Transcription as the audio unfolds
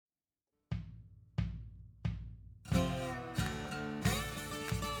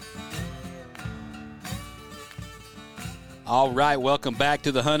All right, welcome back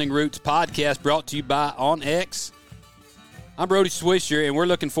to the Hunting Roots podcast, brought to you by OnX. I'm Brody Swisher, and we're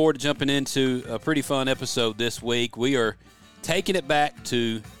looking forward to jumping into a pretty fun episode this week. We are taking it back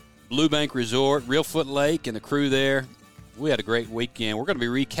to Blue Bank Resort, Reelfoot Lake, and the crew there. We had a great weekend. We're going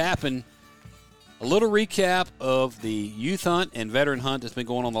to be recapping a little recap of the youth hunt and veteran hunt that's been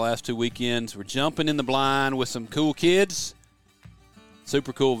going on the last 2 weekends. We're jumping in the blind with some cool kids,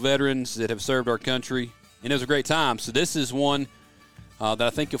 super cool veterans that have served our country, and it was a great time. So this is one that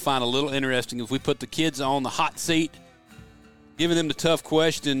I think you'll find a little interesting. If we put the kids on the hot seat, giving them the tough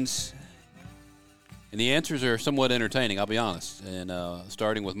questions, and the answers are somewhat entertaining, I'll be honest, and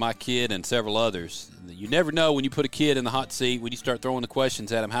starting with my kid and several others. You never know when you put a kid in the hot seat, when you start throwing the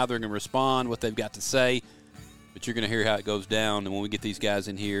questions at them, how they're going to respond, what they've got to say, but you're going to hear how it goes down. And when we get these guys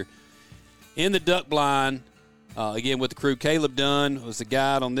in here in the duck blind, again with the crew, Caleb Dunn was the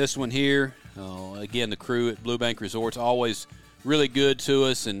guide on this one here. Again, the crew at Blue Bank Resort's always really good to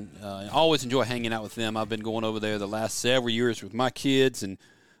us, and always enjoy hanging out with them. I've been going over there the last several years with my kids, and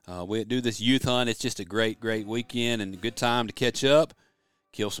we do this youth hunt. It's just a great, great weekend and a good time to catch up,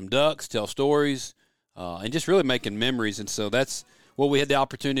 kill some ducks, tell stories, and just really making memories. And so that's what we had the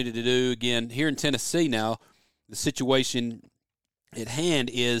opportunity to do. Again, here in Tennessee now, the situation at hand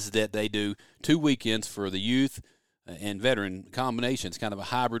is that they do 2 weekends for the youth and veteran combination. It's kind of a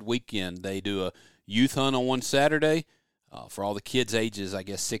hybrid weekend. They do a youth hunt on one Saturday for all the kids ages, I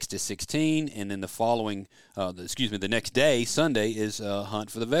guess, 6 to 16, and then the next day, Sunday, is a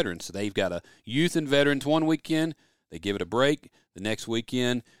hunt for the veterans. So they've got a youth and veterans one weekend. They give it a break. The next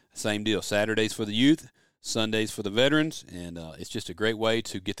weekend, same deal. Saturdays for the youth, Sundays for the veterans, and it's just a great way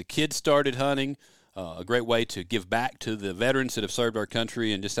to get the kids started hunting, a great way to give back to the veterans that have served our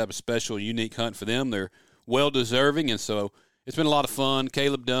country and just have a special, unique hunt for them. They're well-deserving, and so it's been a lot of fun.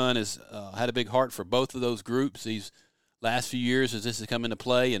 Caleb Dunn has had a big heart for both of those groups these last few years as this has come into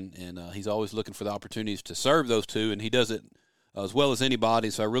play, and he's always looking for the opportunities to serve those two, and he does it as well as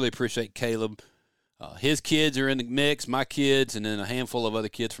anybody, so I really appreciate Caleb. His kids are in the mix, my kids, and then a handful of other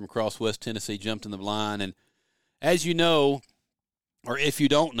kids from across West Tennessee jumped in the blind. And as you know, or if you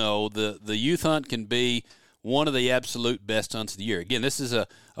don't know, the youth hunt can be one of the absolute best hunts of the year. Again, this is a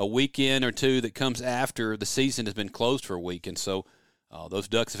weekend or two that comes after the season has been closed for a week, and so those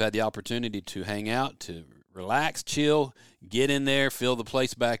ducks have had the opportunity to hang out, to relax, chill, get in there, fill the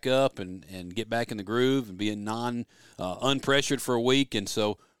place back up, and get back in the groove and be unpressured for a week. And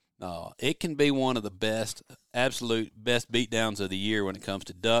so it can be one of the absolute best beatdowns of the year when it comes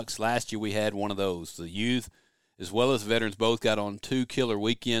to ducks. Last year we had one of those. The youth as well as veterans both got on 2 killer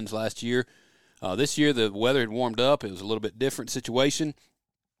weekends last year. This year the weather had warmed up. It was a little bit different situation.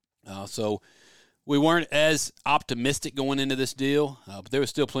 So we weren't as optimistic going into this deal, but there was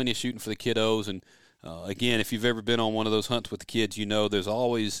still plenty of shooting for the kiddos. And again, if you've ever been on one of those hunts with the kids, you know there's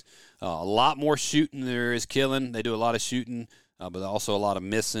always a lot more shooting than there is killing. They do a lot of shooting, but also a lot of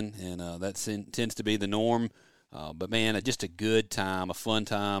missing, and that tends to be the norm. But, man, just a good time, a fun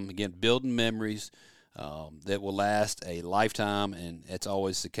time. Again, building memories that will last a lifetime, and that's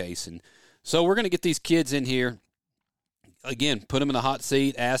always the case. And so we're going to get these kids in here. Again, put them in the hot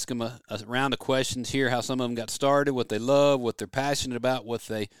seat, ask them a round of questions, hear how some of them got started, what they love, what they're passionate about, what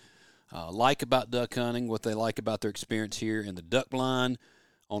they like about duck hunting, what they like about their experience here in the duck blind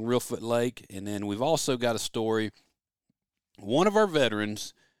on Reelfoot Lake. And then we've also got a story, one of our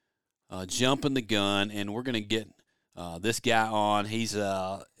veterans jumping the gun, and we're going to get this guy on. He's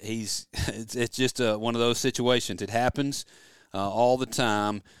it's just one of those situations. It happens all the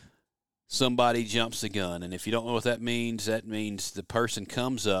time. Somebody jumps the gun, and if you don't know what that means the person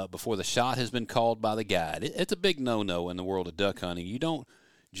comes up before the shot has been called by the guide. It's a big no-no in the world of duck hunting. You don't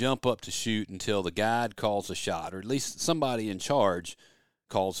jump up to shoot until the guide calls a shot, or at least somebody in charge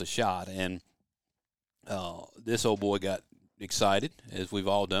calls a shot. And this old boy got excited, as we've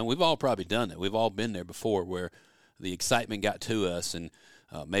all done. We've all probably done that. We've all been there before where the excitement got to us, and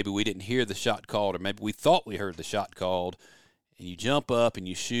maybe we didn't hear the shot called, or maybe we thought we heard the shot called, and you jump up and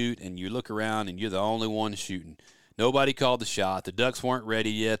you shoot, and you look around, and you're the only one shooting. Nobody called the shot. The ducks weren't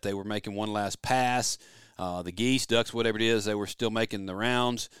ready yet. They were making one last pass. The geese, ducks, whatever it is, they were still making the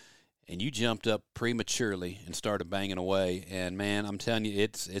rounds, and you jumped up prematurely and started banging away. And, man, I'm telling you,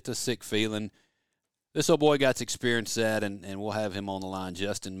 it's a sick feeling. This old boy got to experience that, and we'll have him on the line.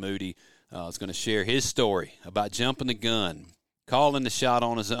 Justin Moody is going to share his story about jumping the gun, calling the shot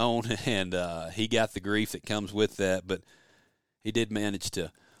on his own, and he got the grief that comes with that, but he did manage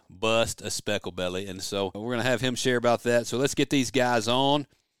to bust a speckle belly, and so we're going to have him share about that. So let's get these guys on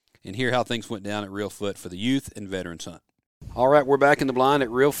and hear how things went down at Reelfoot for the youth and veterans hunt. All right, we're back in the blind at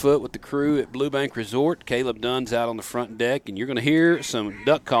Reelfoot with the crew at Blue Bank Resort. Caleb Dunn's out on the front deck, and you're going to hear some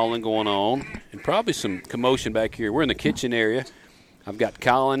duck calling going on and probably some commotion back here. We're in the kitchen area. I've got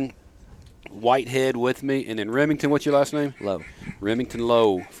Colin Whitehead with me, and then Remington. What's your last name? Low. Remington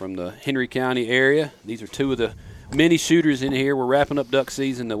Lowe from the Henry County area. These are two of the many shooters in here. We're wrapping up duck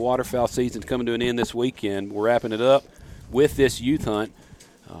season. The waterfowl season's coming to an end this weekend. We're wrapping it up with this youth hunt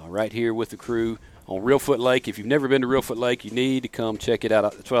right here with the crew on Reelfoot Lake. If you've never been to Reelfoot Lake, you need to come check it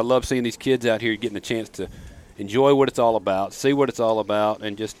out. That's what I love, seeing these kids out here getting a chance to enjoy what it's all about, see what it's all about,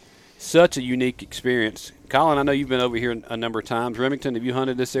 and just such a unique experience. Colin, I know you've been over here a number of times. Remington, have you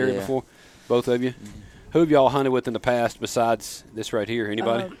hunted this area before? Both of you? Mm-hmm. Who have y'all hunted with in the past besides this right here?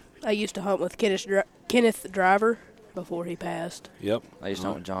 Anybody? I used to hunt with Kenneth Driver before he passed. Yep. I used to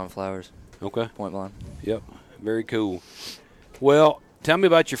hunt with John Flowers. Okay. Point blind. Yep. Very cool. Well, tell me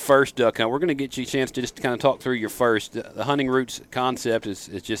about your first duck hunt. We're going to get you a chance to just kind of talk through your first. The hunting roots concept is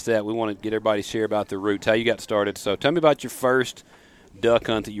just that. We want to get everybody to share about their roots, how you got started. So tell me about your first duck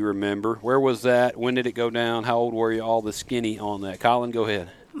hunt that you remember. Where was that? When did it go down? How old were you? All the skinny on that. Colin, go ahead.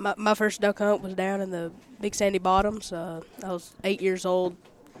 My first duck hunt was down in the Big Sandy Bottoms. I was 8 years old.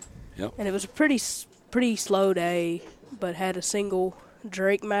 Yep. And it was a pretty slow day, but had a single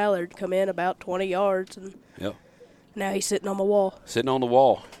Drake mallard come in about 20 yards. And yep. Now he's sitting on my wall. Sitting on the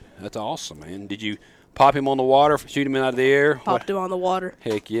wall. That's awesome, man. Did you pop him on the water, shoot him out of the air? Popped him on the water.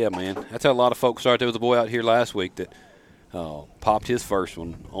 Heck yeah, man. That's how a lot of folks start. There was a boy out here last week that popped his first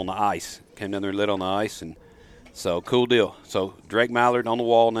one on the ice. Came down there and lit on the ice. And so, cool deal. So, Drake mallard on the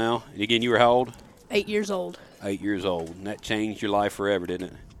wall now. And again, you were how old? 8 years old. 8 years old. And that changed your life forever, didn't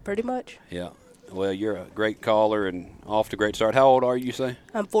it? Pretty much. Yeah. Well, you're a great caller and off to a great start. How old are you say?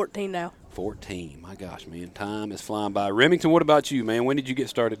 I'm 14 now. 14. My gosh, man. Time is flying by. Remington, what about you, man? When did you get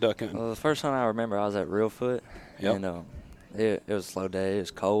started duck hunting? Well, the first time I remember, I was at Reelfoot. Yep. And it was a slow day. It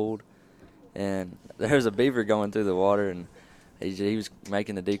was cold. And there was a beaver going through the water, and he was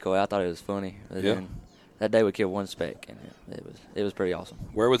making the decoy. I thought it was funny. But then that day we killed one speck, and it was pretty awesome.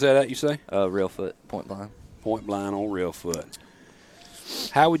 Where was that at, you say? Reelfoot, point blind. Point blind on Reelfoot.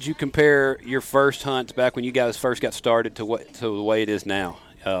 How would you compare your first hunts back when you guys first got started to the way it is now?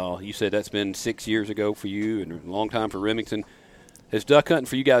 You said that's been 6 years ago for you and a long time for Remington. Has duck hunting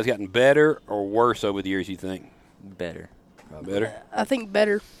for you guys gotten better or worse over the years, you think? Better. Better? I think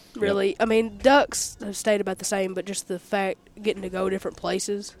better, really. Yep. I mean, ducks have stayed about the same, but just the fact getting to go different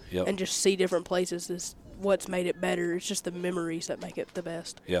places and just see different places is what's made it better. It's just the memories that make it the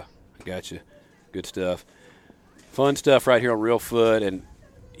best. Yeah, I got you. Good stuff. Fun stuff right here on Reelfoot, and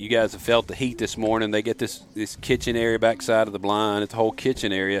you guys have felt the heat this morning. They get this kitchen area backside of the blind. It's the whole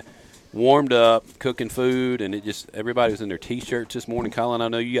kitchen area warmed up, cooking food, and everybody was in their T-shirts this morning. Colin, I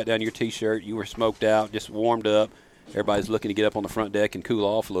know you got down your T-shirt. You were smoked out, just warmed up. Everybody's looking to get up on the front deck and cool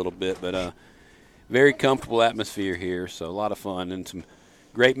off a little bit, but very comfortable atmosphere here, so a lot of fun and some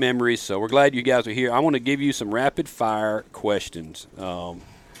great memories. So we're glad you guys are here. I want to give you some rapid-fire questions.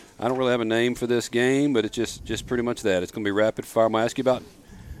 I don't really have a name for this game, but it's just pretty much that. It's going to be rapid fire. I'm going to ask you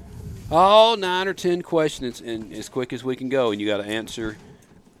about 9 or 10 questions and as quick as we can go, and you got to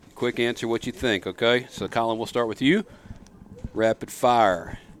quick answer what you think, okay? So, Colin, we'll start with you. Rapid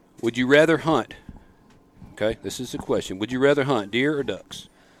fire. Would you rather hunt? Okay, this is the question. Would you rather hunt deer or ducks?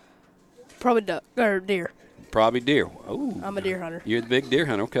 Probably duck or deer. Probably deer. Oh, I'm a deer hunter. You're the big deer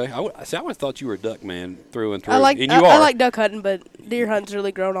hunter. Okay, I would have thought you were a duck man through and through. I like are. duck hunting, but deer hunting's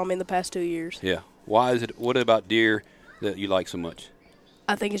really grown on me in the past 2 years. Yeah. Why is it? What about deer that you like so much?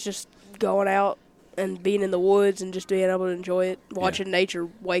 I think it's just going out and being in the woods and just being able to enjoy it, watching nature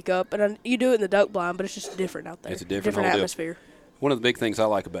wake up. And you do it in the duck blind, but it's just different out there. It's a different atmosphere. One of the big things I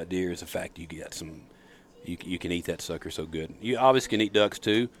like about deer is the fact you get some. You can eat that sucker so good. You obviously can eat ducks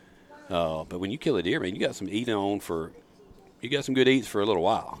too, but when you kill a deer, man, you got some eating on for. You got some good eats for a little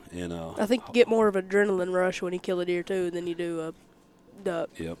while, and I think you get more of an adrenaline rush when you kill a deer too than you do a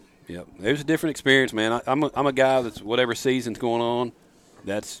duck. Yep. There's a different experience, man. I'm a guy that's whatever season's going on,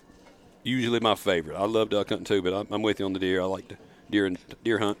 that's usually my favorite. I love duck hunting too, but I'm with you on the deer. I like to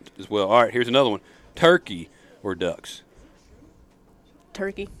deer hunt as well. All right, here's another one: turkey or ducks?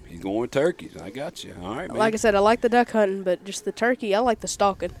 Turkey. He's going with turkeys. I got you. All right, man. Like I said, I like the duck hunting, but just the turkey, I like the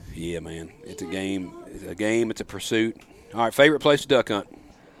stalking. Yeah, man. It's a game. It's a pursuit. All right, favorite place to duck hunt?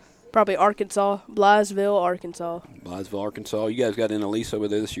 Probably Arkansas, Blytheville, Arkansas. Blytheville, Arkansas. You guys got in a lease over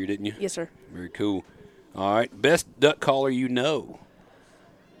there this year, didn't you? Yes, sir. Very cool. All right, best duck caller you know?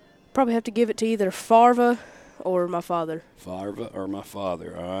 Probably have to give it to either Farva or my father. Farva or my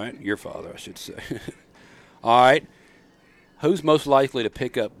father. All right, your father, I should say. All right. Who's most likely to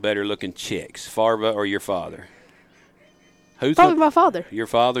pick up better-looking chicks, Farva or your father? Who's Probably my father. Your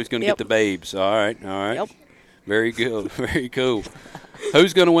father's going to Yep. get the babes. All right. Yep. Very good. Very cool.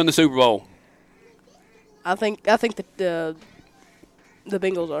 Who's going to win the Super Bowl? I think that the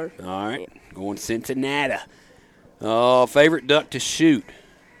Bengals are. All right. Going Cincinnati. Favorite duck to shoot?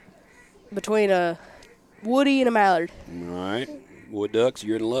 Between a Woody and a Mallard. All right. Wood ducks,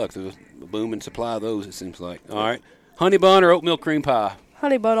 you're in luck. There's a booming supply of those, it seems like. All right. Honey bun or oatmeal cream pie?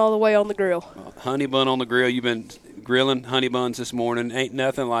 Honey bun all the way on the grill. Honey bun on the grill. You've been grilling honey buns this morning. Ain't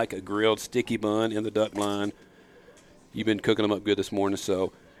nothing like a grilled sticky bun in the duck blind. You've been cooking them up good this morning.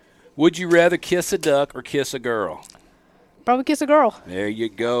 So, would you rather kiss a duck or kiss a girl? Probably kiss a girl. There you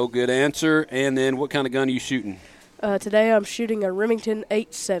go. Good answer. And then what kind of gun are you shooting? Today I'm shooting a Remington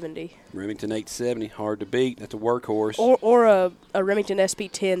 870. Remington 870. Hard to beat. That's a workhorse. Or a Remington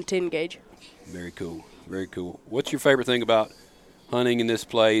SP10 10 gauge. Very cool. Very cool. What's your favorite thing about hunting in this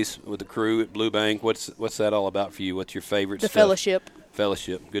place with the crew at Blue Bank? What's that all about for you? What's your favorite The stuff? fellowship.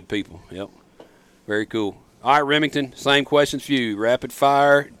 Fellowship. Good people. Yep. Very cool. All right, Remington, same questions for you. Rapid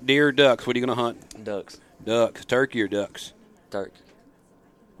fire, deer or ducks? What are you going to hunt? Ducks. Ducks. Turkey or ducks?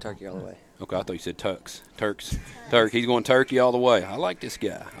 Turkey all the way. Okay, I thought you said Turks. Turkey. He's going turkey all the way. I like this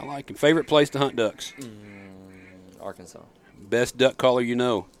guy. I like him. Favorite place to hunt ducks? Arkansas. Best duck caller you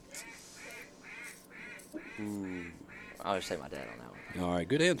know? I'll just say my dad on that one. All right,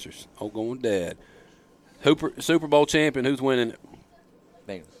 good answers. Oh, going Dad. Super Bowl champion, who's winning it?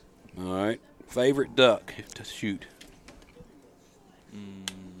 Bengals. All right. Favorite duck to shoot?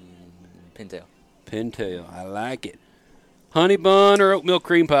 Pintail. Pintail. I like it. Honey bun or oatmeal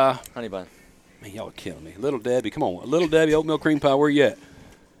cream pie? Honey bun. Man, y'all are killing me. Little Debbie, come on. Little Debbie, oatmeal cream pie, where you at?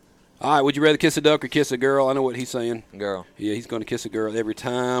 All right, would you rather kiss a duck or kiss a girl? I know what he's saying. Girl. Yeah, he's going to kiss a girl every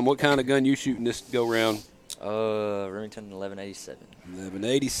time. What kind of gun you shooting this go round? Remington 1187.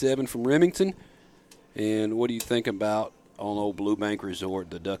 1187 from Remington. And what do you think about on old Blue Bank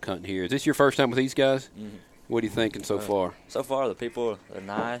Resort, the duck hunting here? Is this your first time with these guys? Mm-hmm. What are you thinking so far? So far, the people are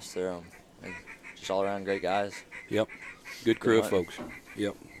nice. They're just all around great guys. Yep. Good crew of folks.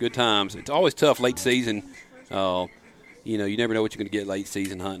 Yep. Good times. It's always tough late season. You never know what you're going to get late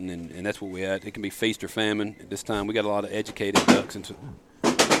season hunting, and that's what we had. It can be feast or famine. At this time, we got a lot of educated ducks. And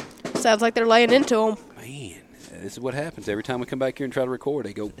Sounds like they're laying into them. man, this is what happens every time we come back here and try to record.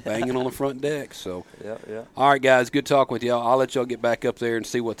 They go banging on the front deck. So, Yeah. all right, guys, good talking with y'all. I'll let y'all get back up there and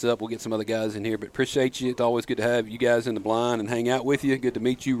see what's up. We'll get some other guys in here, but appreciate you. It's always good to have you guys in the blind and hang out with you. Good to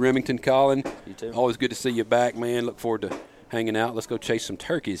meet you, Remington, Colin. You too. Always good to see you back, man. Look forward to hanging out. Let's go chase some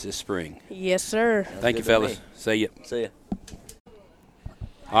turkeys this spring. Yes, sir. Thank you, fellas. See ya. See ya.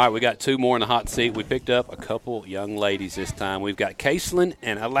 All right, we got two more in the hot seat. We picked up a couple young ladies this time. We've got Caitlin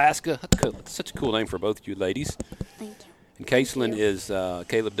and Alaska. That's such a cool name for both of you ladies. Thank you. And Caitlin is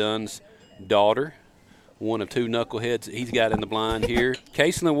Caleb Dunn's daughter, one of two knuckleheads that he's got in the blind here.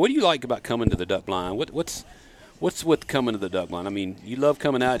 Caitlin, what do you like about coming to the duck blind? What's with coming to the duck blind? I mean, you love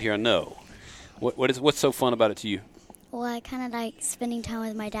coming out here, I know. What's so fun about it to you? Well, I kind of like spending time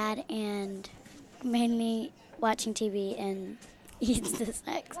with my dad and mainly watching TV and eating the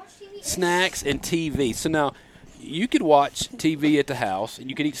snacks. Snacks and TV. So now, you could watch TV at the house and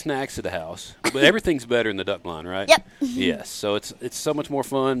you could eat snacks at the house, but everything's better in the duck blind, right? Yep. Yes. So it's so much more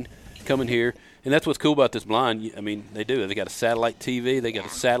fun coming here, and that's what's cool about this blind. I mean, they got a satellite TV. They got a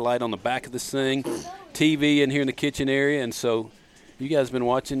satellite on the back of this thing, TV in here in the kitchen area, and so you guys have been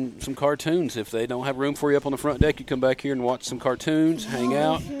watching some cartoons. If they don't have room for you up on the front deck, you come back here and watch some cartoons, hang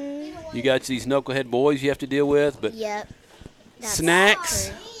out. You got these knucklehead boys you have to deal with, but Yep. That's snacks.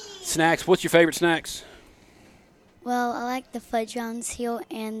 true. Snacks. What's your favorite snacks? Well, I like the fudge rounds here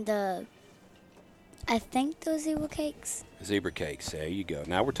and I think those zebra cakes. Zebra cakes. There you go.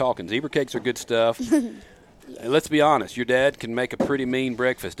 Now we're talking. Zebra cakes are good stuff. Let's be honest. Your dad can make a pretty mean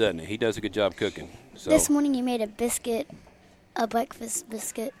breakfast, doesn't he? He does a good job cooking. So This morning you made a breakfast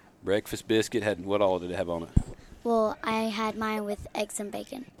biscuit. breakfast biscuit had what all did it have on it? Well, I had mine with eggs and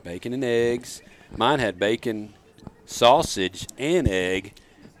bacon. Bacon and eggs. Mine had bacon, sausage, and egg,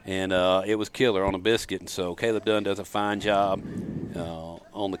 and it was killer on a biscuit. And so Caleb Dunn does a fine job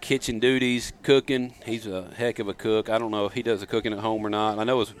on the kitchen duties, cooking. He's a heck of a cook. I don't know if he does the cooking at home or not. I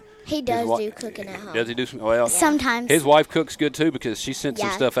know He does do cooking at home. Does he do some? Well, Sometimes. his wife cooks good too because she sent some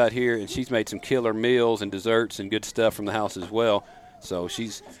Yeah. stuff out here and she's made some killer meals and desserts and good stuff from the house as well. So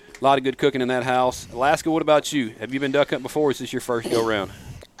she's a lot of good cooking in that house. Alaska, what about you? Have you been duck hunting before? Or is this your first go round?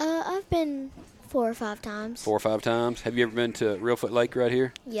 I've been 4 or 5 times. 4 or 5 times. Have you ever been to Reelfoot Lake right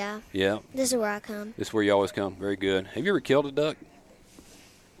here? Yeah. Yeah. This is where I come. This is where you always come. Very good. Have you ever killed a duck?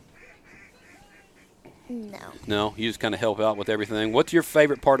 No. No. You just kind of help out with everything. What's your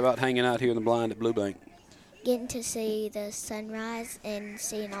favorite part about hanging out here in the blind at Blue Bank? getting to see the sunrise and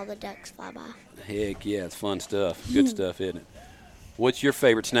seeing all the ducks fly by. Heck yeah, it's fun stuff. Good stuff, isn't it? What's your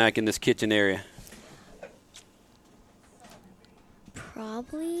favorite snack in this kitchen area?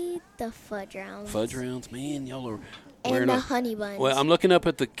 Probably the fudge rounds. Fudge rounds? Man, y'all are And wearing the a- honey buns. Well, I'm looking up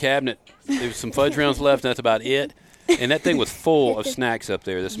at the cabinet. There's some fudge rounds left, and that's about it. And that thing was full of snacks up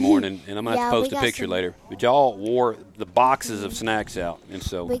there this morning, and I'm going to have to Yeah, we post a got picture some- later. But y'all wore the boxes of snacks out, and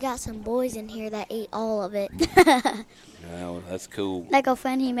so, We got some boys in here that ate all of it. well, that's cool. Like a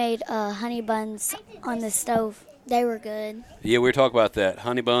friend, he made honey buns on the stove. They were good. Yeah, we were talking about that.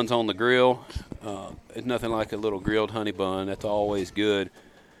 Honey buns on the grill. It's nothing like a little grilled honey bun. That's always good.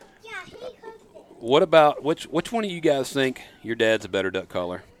 What about, which one of you guys think your dad's a better duck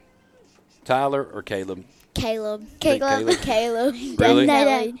caller? Tyler or Caleb? Caleb. Caleb? Caleb. Really?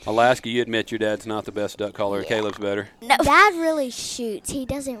 Definitely. Alaska, you admit your dad's not the best duck caller. Caleb's better. Dad really shoots. He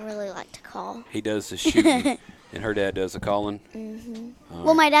doesn't really like to call. He does the shooting, and her dad does the calling.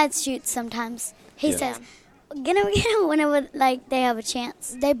 Well, my dad shoots sometimes. He Yeah. says, get him whenever like they have a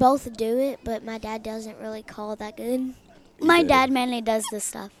chance. They both do it, but my dad doesn't really call that good. My dad- dad mainly does this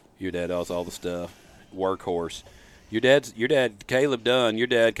stuff. Your dad does all the stuff. Workhorse. Your dad, Caleb Dunn, your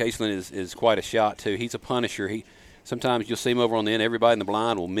dad, Caseland, is quite a shot, too. He's a punisher. Sometimes you'll see him over on the end. Everybody in the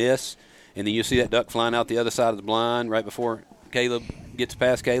blind will miss, and then you'll see that duck flying out the other side of the blind right before Caleb gets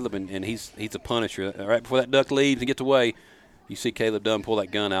past Caleb, and he's a punisher. Right before that duck leaves and gets away, you see Caleb Dunn pull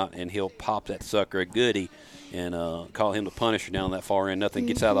that gun out, and he'll pop that sucker a goodie and call him the punisher down that far end. Nothing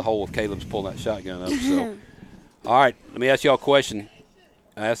gets out of the hole if Caleb's pulling that shotgun up. So, all right, let me ask y'all a question.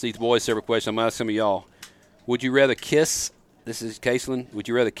 I asked these boys several questions. I'm going to ask some of y'all. Would you rather kiss, this is Caseland, would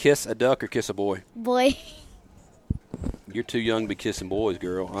you rather kiss a duck or kiss a boy? Boy, You're too young to be kissing boys,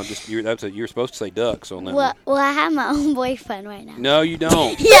 girl. You're supposed to say ducks on that well, one. I have my own boyfriend right now. No, you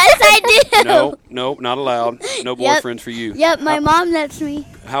don't. Yes, I do. No, not allowed. No Yep. boyfriends for you. Yep, my mom lets me.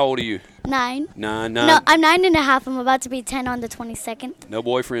 How old are you? 9. 9. No, I'm 9.5. I'm about to be 10 on the 22nd. No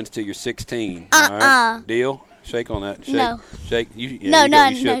boyfriends till you're 16. Uh-uh. All right? Deal? Shake on that. Shake. No. Shake. No, you no, go.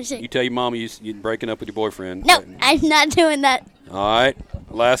 You no, should. shake. You tell your mama you're breaking up with your boyfriend. No, I'm not doing that. All right.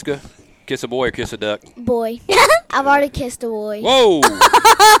 Alaska, kiss a boy or kiss a duck? Boy. I've already kissed a boy. Whoa.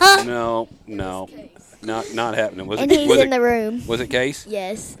 No. Not happening. Was And it? he's Was in it? the room. Was it Case?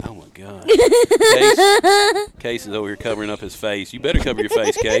 Yes. Oh my God. Case is over here covering up his face. You better cover your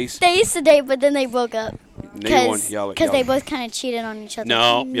face, Case. They used to date, but then they broke up. Neither one. Y'all. Because they both kind of cheated on each other.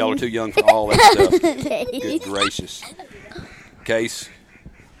 No, y'all are too young for all that stuff. Good gracious. Case,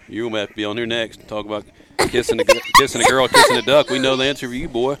 you're going to have to be on here next and talk about kissing a girl, kissing a duck. We know the answer for you,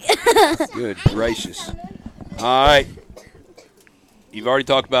 boy. Good gracious. All right. You've already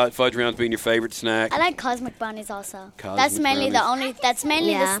talked about fudge rounds being your favorite snack. I like cosmic brownies also. Cosmic That's mainly brownies.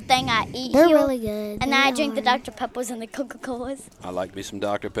 Yeah. the thing I eat They're here. really good. And then I drink the Dr. Peppers and the Coca-Colas. I like me some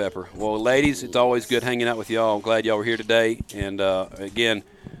Dr. Pepper. Well, ladies, it's always good hanging out with y'all. I'm glad y'all were here today. And, again,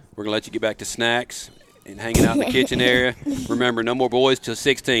 we're going to let you get back to snacks and hanging out in the kitchen area. Remember, no more boys till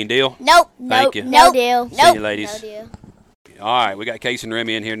 16. Deal? Nope. Thank you. No deal. See you, ladies. No deal. All right, we got Case and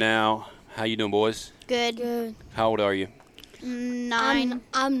Remy in here now. How you doing, boys? Good. Good. How old are you? 9.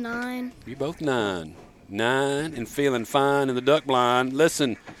 I'm 9. You're both 9. 9 and feeling fine in the duck blind.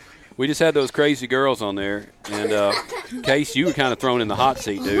 Listen, we just had those crazy girls on there. And, Case, you were kind of thrown in the hot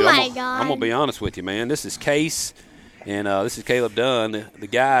seat, dude. Oh, my I'm God. going to be honest with you, man. This is Case, and this is Caleb Dunn, the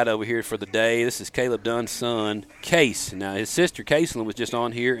guide over here for the day. This is Caleb Dunn's son, Case. Now, his sister, Caseland, was just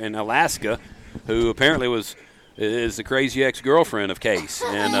on here in Alaska, who apparently is the crazy ex-girlfriend of Case.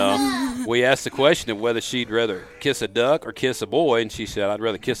 And we asked the question of whether she'd rather kiss a duck or kiss a boy, and she said, I'd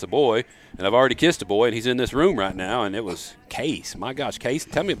rather kiss a boy. And I've already kissed a boy, and he's in this room right now, and it was Case. My gosh, Case,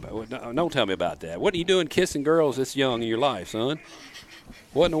 tell me don't tell me about that. What are you doing kissing girls this young in your life, son?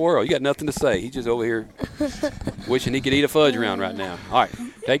 What in the world? You got nothing to say. He's just over here wishing he could eat a fudge round right now. All right,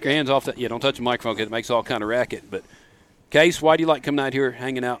 take your hands off that. Yeah, don't touch the microphone because it makes all kind of racket. But, Case, why do you like coming out here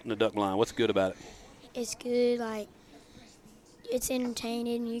hanging out in the duck blind? What's good about it? It's good. Like, it's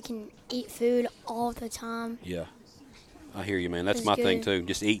entertaining. You can eat food all the time. Yeah, I hear you, man. That's It's my thing, good. too.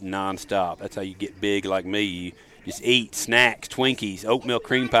 Just eating nonstop. That's how you get big like me. You just eat snacks, Twinkies, oatmeal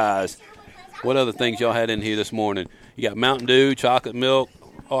cream pies. What other things y'all had in here this morning? You got Mountain Dew, chocolate milk,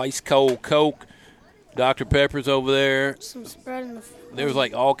 ice cold Coke, Dr. Pepper's over there. Some spread in the. There was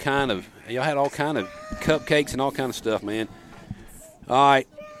like y'all had all kind of cupcakes and all kind of stuff, man. All right.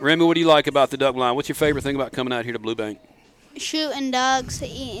 Remy, what do you like about the duck blind? What's your favorite thing about coming out here to Blue Bank? Shooting ducks,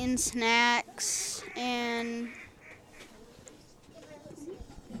 eating snacks, and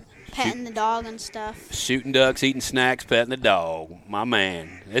petting the dog and stuff. Shooting ducks, eating snacks, petting the dog. My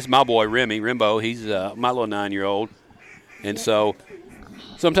man. It's my boy, Rimbo. He's my little 9-year-old. And so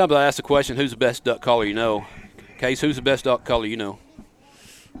sometimes I ask the question, who's the best duck caller you know? Case, who's the best duck caller you know?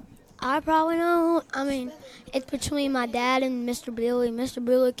 I probably know. I mean, it's between my dad and Mr. Billy. Mr.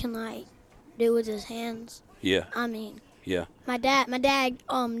 Billy can, like, do with his hands. Yeah. I mean, Yeah. my dad,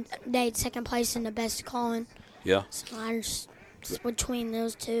 did second place in the best calling. Yeah. So it's between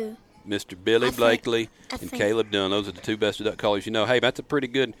those two. Mr. Billy Blakely I and think- Caleb Dunn. Those are the two best duck callers you know. Hey, that's a pretty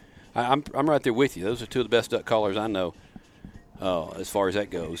good. I'm right there with you. Those are two of the best duck callers I know. As far as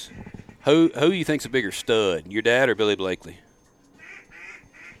that goes, who you think's a bigger stud, your dad or Billy Blakely?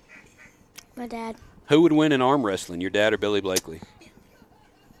 My dad, Who would win in arm wrestling, your dad or Billy Blakely?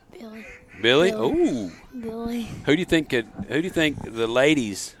 Billy. Billy? Billy. Ooh. Billy. Who do you think the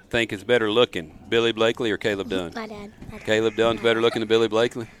ladies think is better looking, Billy Blakely or Caleb Dunn? My dad. Caleb Dunn's better looking than Billy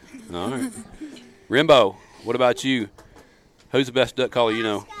Blakely? All right. Rimbo, what about you? Who's the best duck caller you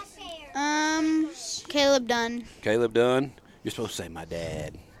know? Caleb Dunn. Caleb Dunn? You're supposed to say my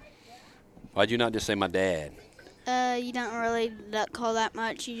dad. Why'd you not just say my dad? You don't really duck call that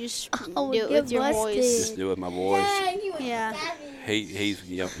much. You just Oh, do it get with your busted. voice. Just do it with my voice. Yeah. He's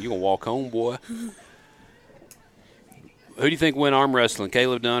you gonna walk home, boy. Who do you think win arm wrestling,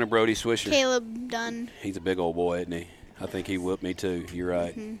 Caleb Dunn or Brody Swisher? Caleb Dunn. He's a big old boy, isn't he? I think he whooped me too. You're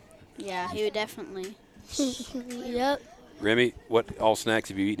right. Yeah, he would definitely. Yep. Remy, what all snacks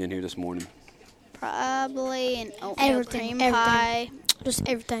have you eaten in here this morning? Probably an oatmeal Everything, cream pie. Just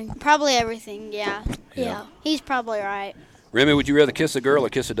everything. Probably everything, yeah. Yeah. He's probably right. Remy, would you rather kiss a girl or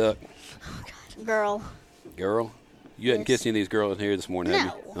kiss a duck? Girl. Girl? You hadn't kissed any of these girls in here this morning,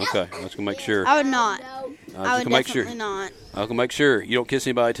 have you? Okay, I was going to make sure. I would not. I was I just would gonna make sure. definitely not. I was going to make sure. You don't kiss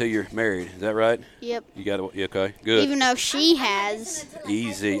anybody till you're married. Is that right? Yep. You got to, okay, good. Even though she has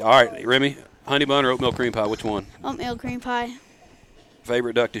Easy. All right, Remy, honey bun or oatmeal cream pie, which one? oatmeal cream pie.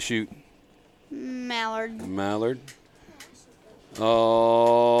 Favorite duck to shoot? Mallard. Mallard.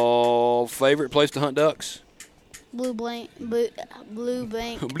 Favorite place to hunt ducks? Blue bank. Blue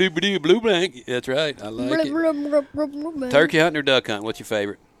blank. That's right. I like it. Turkey hunting or duck hunting? What's your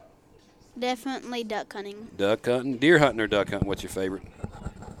favorite? Definitely duck hunting. Duck hunting. Deer hunting or duck hunting? What's your favorite?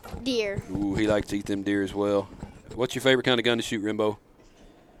 Deer. Ooh, he likes to eat them deer as well. What's your favorite kind of gun to shoot, Rimbo?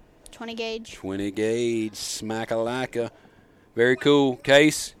 20 gauge. 20 gauge. Smack-a-lacka. Very cool.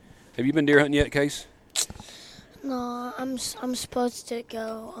 Case, have you been deer hunting yet, Case? No, I'm supposed to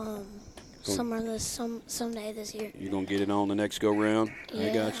go somewhere someday this year. You're going to get it on the next go-round? I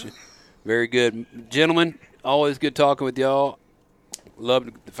Yeah. got you. Very good. Gentlemen, always good talking with y'all. Love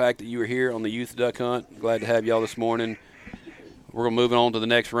the fact that you were here on the Youth Duck Hunt. Glad to have y'all this morning. We're going to move on to the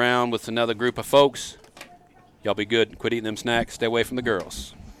next round with another group of folks. Y'all be good. Quit eating them snacks. Stay away from the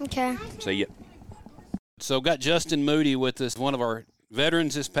girls. Okay. See ya. So got Justin Moody with us, one of our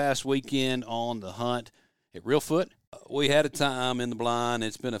veterans this past weekend on the hunt at Reelfoot. We had a time in the blind.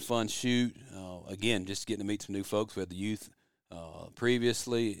 It's been a fun shoot. Again, just getting to meet some new folks. We had the youth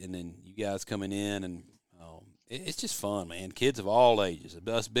previously, and then you guys coming in, and it's just fun, man. Kids of all ages,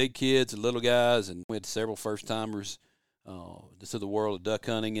 us big kids, the little guys, and we had several first-timers to the world of duck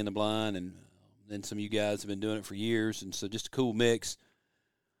hunting in the blind, and then some of you guys have been doing it for years, and so just a cool mix.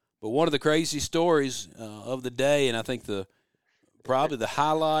 But one of the crazy stories of the day, and I think probably the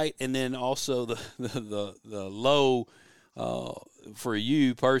highlight, and then also the low for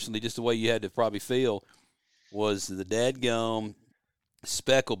you personally, just the way you had to probably feel, was the dadgum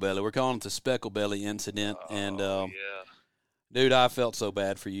speckle belly. We're calling it the speckle belly incident, and dude, I felt so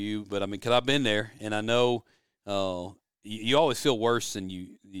bad for you. But I mean, because I've been there, and I know you always feel worse than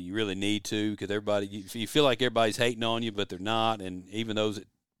you really need to, because you feel like everybody's hating on you, but they're not, and even those that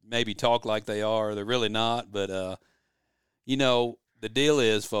maybe talk like they are, they're really not. But the deal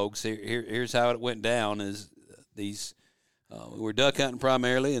is, folks, here's how it went down: is these we're duck hunting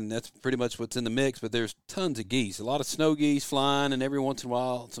primarily, and that's pretty much what's in the mix. But there's tons of geese, a lot of snow geese flying, and every once in a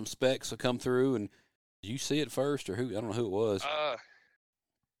while some specks will come through. And did you see it first, or who? I don't know who it was.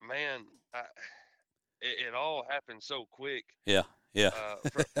 Man, it all happened so quick. Yeah.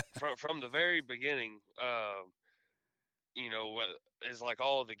 From the very beginning, it's like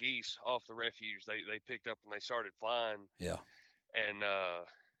all the geese off the refuge they picked up and they started flying. Yeah. And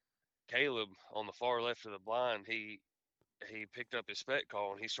Caleb on the far left of the blind, he picked up his speck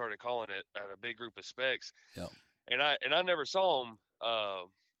call and he started calling it at a big group of specks. Yeah. And I never saw him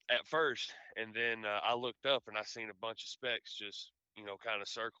at first, and then I looked up and I seen a bunch of specks just kind of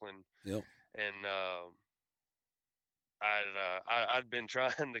circling. Yep. And I'd been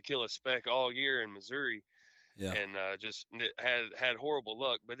trying to kill a speck all year in Missouri, and just had horrible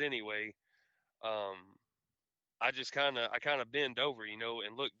luck. But anyway, I kind of bend over,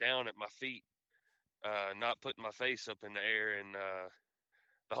 and look down at my feet, not putting my face up in the air, and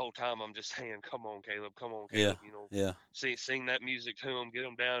the whole time I'm just saying, "Come on, Caleb, come on, Caleb," sing that music to him, get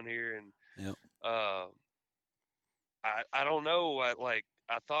him down here, and I don't know,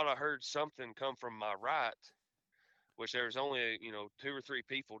 I thought I heard something come from my right, which there was only 2 or 3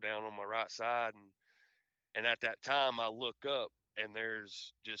 people down on my right side, and at that time I look up and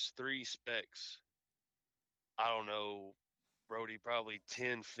there's just 3 specks. I don't know, Brody, probably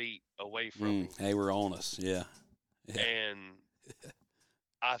 10 feet away from me. They were on us, yeah. And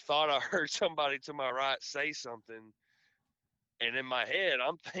I thought I heard somebody to my right say something, and in my head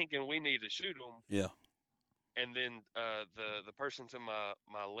I'm thinking we need to shoot them. Yeah. And then the person to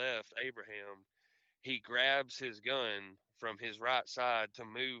my left, Abraham, he grabs his gun from his right side to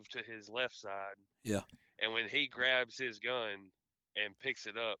move to his left side. Yeah. And when he grabs his gun and picks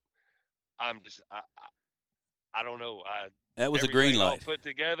it up, I'm just I don't know. That was a green light. All put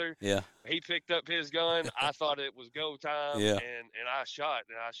together. Yeah. He picked up his gun. I thought it was go time. Yeah. And I shot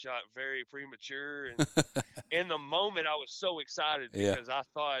very premature. And in the moment, I was so excited because I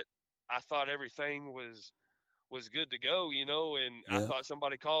thought everything was good to go, and I thought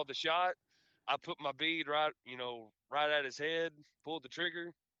somebody called the shot. I put my bead right at his head, pulled the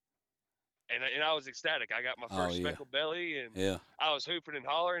trigger, and I was ecstatic. I got my first speckled belly, and I was hooping and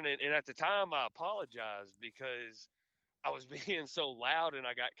hollering. And at the time, I apologized because I was being so loud and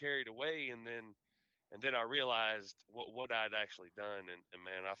I got carried away. And then I realized what I'd actually done. And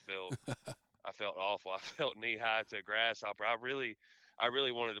man, I felt awful. I felt knee high to a grasshopper. I really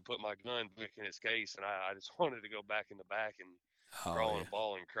wanted to put my gun back in its case, and I just wanted to go back in the back and crawl in a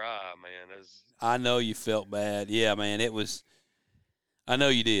ball and cry, man. I know you felt bad. Yeah, man, it was – I know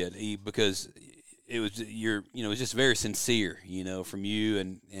you did because it was it was just very sincere, from you.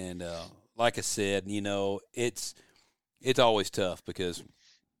 And like I said, it's always tough because,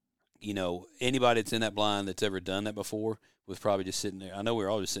 anybody that's in that blind that's ever done that before was probably just sitting there. I know we were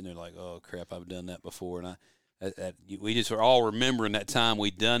all just sitting there like, oh, crap, I've done that before. And we just were all remembering that time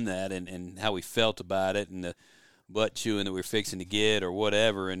we'd done that and how we felt about it and the butt chewing that we were fixing to get or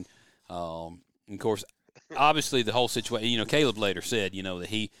whatever. And of course, obviously the whole situation, Caleb later said,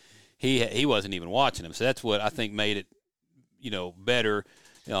 that he wasn't even watching him. So that's what I think made it, better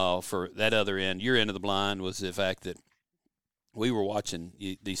for that other end. Your end of the blind was the fact that we were watching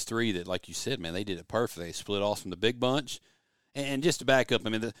these 3 that, like you said, man, they did it perfect. They split off from the big bunch. And just to back up, I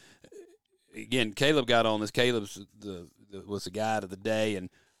mean, again, Caleb got on this. Caleb's was the guide of the day, and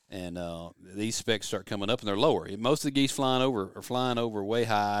these specks start coming up, and they're lower. Most of the geese are flying over way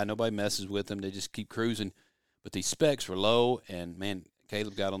high. Nobody messes with them. They just keep cruising. But these specks were low, and, man,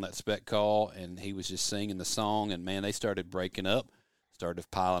 Caleb got on that spec call, and he was just singing the song, and, man, they started breaking up, started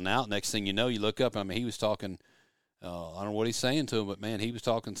piling out. Next thing you know, you look up, I mean, he was talking I don't know what he's saying to them, but, man, he was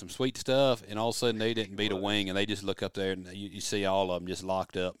talking some sweet stuff, and all of a sudden they didn't beat a wing, and they just look up there, and you see all of them just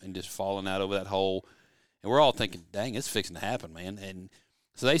locked up and just falling out over that hole. And we're all thinking, dang, it's fixing to happen, man. And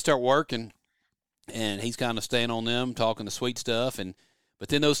so they start working, and he's kind of staying on them, talking the sweet stuff. But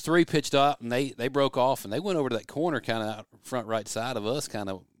then those 3 pitched out, and they broke off, and they went over to that corner kind of out front right side of us, kind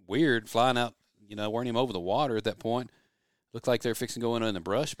of weird, flying out, weren't even over the water at that point. Looked like they were fixing to go in the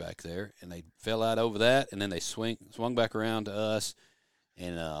brush back there, and they fell out over that, and then they swung back around to us.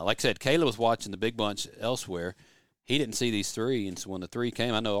 And like I said, Caleb was watching the big bunch elsewhere. He didn't see these 3, and so when the 3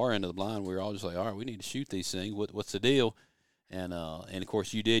 came, I know our end of the blind, we were all just like, all right, we need to shoot these things. What's the deal? And of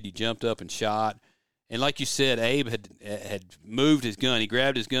course you did. You jumped up and shot. And like you said, Abe had moved his gun. He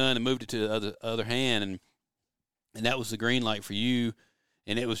grabbed his gun and moved it to the other hand, and that was the green light for you.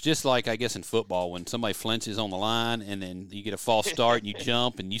 And it was just like, I guess, in football when somebody flinches on the line and then you get a false start and you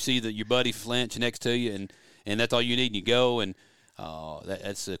jump and you see that your buddy flinch next to you and that's all you need and you go. And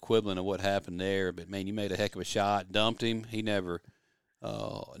that's the equivalent of what happened there. But, man, you made a heck of a shot, dumped him. He never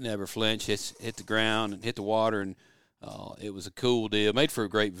flinched, hit the ground and hit the water. And it was a cool deal. Made for a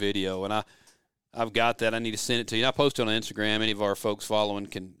great video. And I've got that. I need to send it to you. I post it on Instagram. Any of our folks following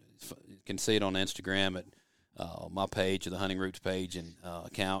can see it on Instagram at my page or the Hunting Roots page and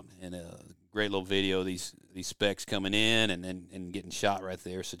account, and a great little video of these specks coming in and getting shot right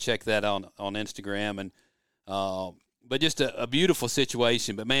there. So check that on Instagram. And but just a beautiful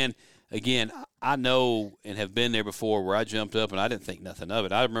situation. But, man, again, I know and have been there before where I jumped up and I didn't think nothing of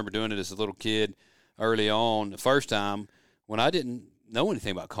it. I remember doing it as a little kid early on, the first time when I didn't know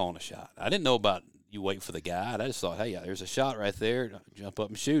anything about calling a shot. I didn't know about you wait for the guide. I just thought, hey, there's a shot right there. Jump up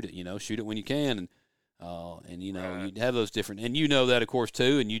and shoot it. Shoot it when you can. And you have those different, and that, of course,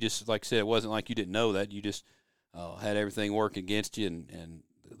 too. And you just, like I said, it wasn't like you didn't know that. You just had everything working against you, and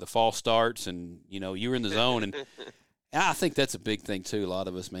the false starts, and you were in the zone. And I think that's a big thing too. A lot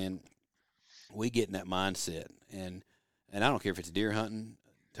of us, man, we get in that mindset, and I don't care if it's deer hunting,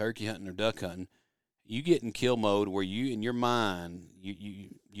 turkey hunting, or duck hunting. You get in kill mode where you, in your mind,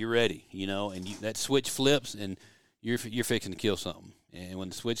 you're ready, and that switch flips, and you're fixing to kill something. And when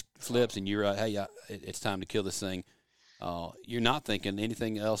the switch flips, and you're hey, it's time to kill this thing, you're not thinking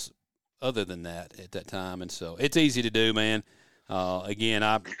anything else other than that at that time. And so it's easy to do, man. Again,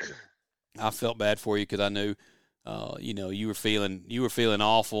 I felt bad for you because I knew, you were feeling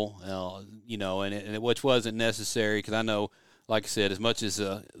awful, and which wasn't necessary, because I know, like I said, as much as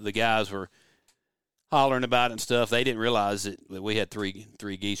the guys were hollering about it and stuff, they didn't realize that we had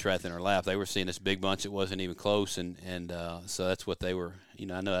three geese right in our lap. They were seeing this big bunch that wasn't even close, and so that's what they were.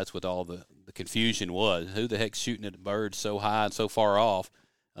 I know that's what all the confusion was. Who the heck's shooting at birds so high and so far off?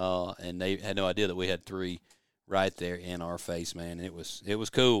 And they had no idea that we had three right there in our face, man. And it was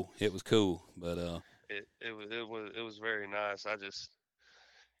cool. It was cool, but it was very nice. I just,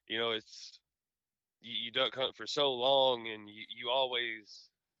 it's you duck hunt for so long, and you always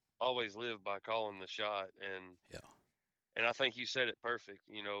live by calling the shot, and I think you said it perfect.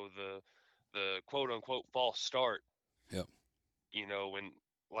 The quote unquote false start. Yep. When,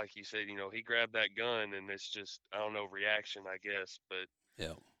 like you said, he grabbed that gun, and it's just, I don't know, reaction, I guess, but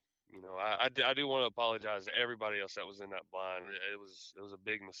yeah. I do want to apologize to everybody else that was in that blind. It was a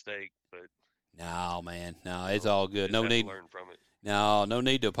big mistake, but no, man, no, it's all good. No need to learn from it. No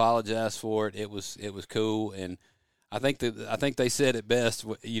need to apologize for it. It was cool, and I think they said it best.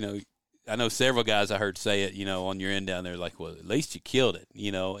 I know several guys I heard say it. On your end down there, like, well, at least you killed it.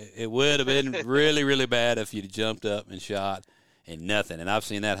 It would have been really, really bad if you'd jumped up and shot and nothing. And I've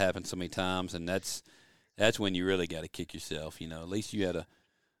seen that happen so many times, and that's when you really got to kick yourself. At least you had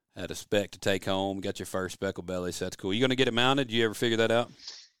a speck to take home. Got your first speckled belly, so that's cool. You going to get it mounted? Did you ever figure that out?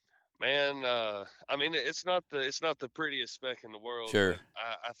 Man, I mean, it's not the prettiest speck in the world. Sure.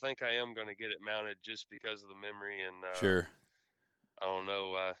 I think I am going to get it mounted just because of the memory, and sure. I don't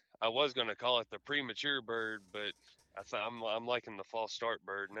know. I was going to call it the premature bird, but I'm liking the false start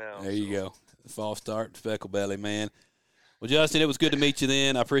bird now. There you go. The false start speckled belly, man. Well, Justin, it was good to meet you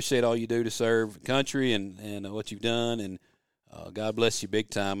then. I appreciate all you do to serve the country and what you've done, and God bless you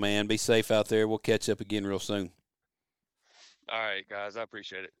big time, man. Be safe out there. We'll catch up again real soon. All right, guys. I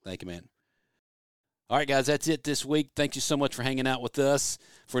appreciate it. Thank you, man. All right, guys, that's it this week. Thank you so much for hanging out with us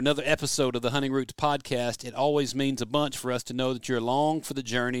for another episode of the Hunting Roots Podcast. It always means a bunch for us to know that you're along for the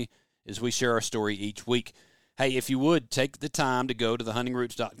journey as we share our story each week. Hey, if you would, take the time to go to the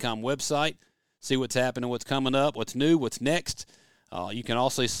huntingroots.com website, see what's happening, what's coming up, what's new, what's next. You can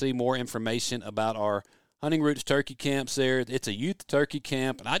also see more information about our Hunting Roots turkey camps there. It's a youth turkey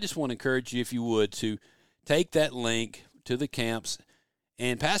camp, and I just want to encourage you, if you would, to take that link to the camps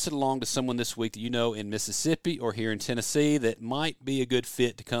and pass it along to someone this week that you know in Mississippi or here in Tennessee that might be a good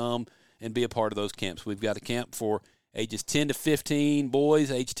fit to come and be a part of those camps. We've got a camp for ages 10 to 15,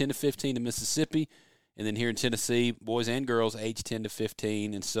 boys age 10 to 15 in Mississippi, and then here in Tennessee, boys and girls age 10 to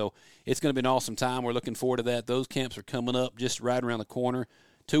 15. And so it's going to be an awesome time. We're looking forward to that. Those camps are coming up just right around the corner,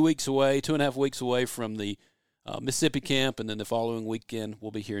 2 weeks away, 2.5 weeks away from the Mississippi camp, and then the following weekend we'll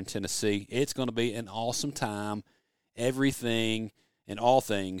be here in Tennessee. It's going to be an awesome time. Everything and all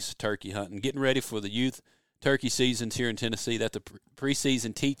things turkey hunting. Getting ready for the youth turkey seasons here in Tennessee. That's a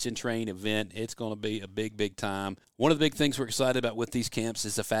preseason teach and train event. It's going to be a big, big time. One of the big things we're excited about with these camps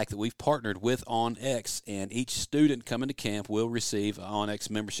is the fact that we've partnered with OnX, and each student coming to camp will receive an OnX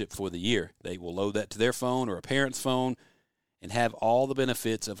membership for the year. They will load that to their phone or a parent's phone and have all the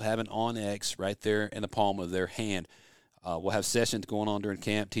benefits of having OnX right there in the palm of their hand. We'll have sessions going on during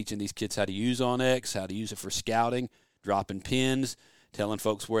camp teaching these kids how to use OnX, how to use it for scouting, dropping pins, telling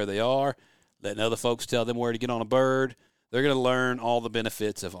folks where they are, letting other folks tell them where to get on a bird. They're going to learn all the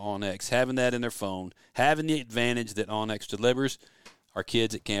benefits of OnX, having that in their phone, having the advantage that OnX delivers. Our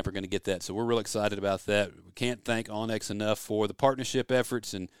kids at camp are going to get that, so we're real excited about that. We can't thank OnX enough for the partnership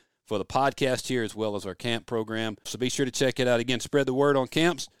efforts and for the podcast here as well as our camp program. So be sure to check it out. Again, spread the word on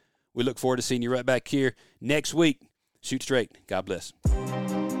camps. We look forward to seeing you right back here next week. Shoot straight. God bless.